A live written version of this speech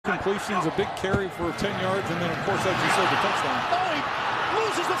completions, a big carry for 10 yards, and then, of course, as you said, the touchdown. Oh, he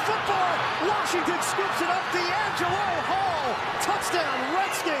loses the football. Washington scoops it up. DeAngelo Hall. Touchdown,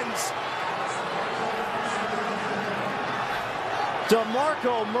 Redskins.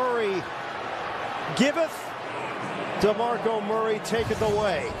 DeMarco Murray giveth. DeMarco Murray taketh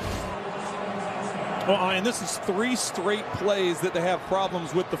away. Well, and this is 3 straight plays that they have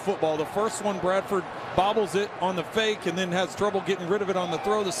problems with the football. The first one, Bradford bobbles it on the fake and then has trouble getting rid of it on the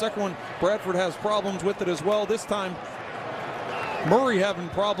throw. The second one, Bradford has problems with it as well. This time, Murray having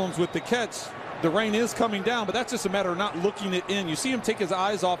problems with the catch. The rain is coming down, but that's just a matter of not looking it in. You see him take his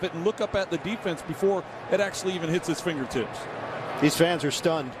eyes off it and look up at the defense before it actually even hits his fingertips. These fans are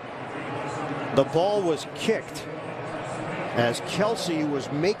stunned. The ball was kicked as Kelsey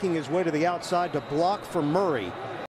was making his way to the outside to block for Murray.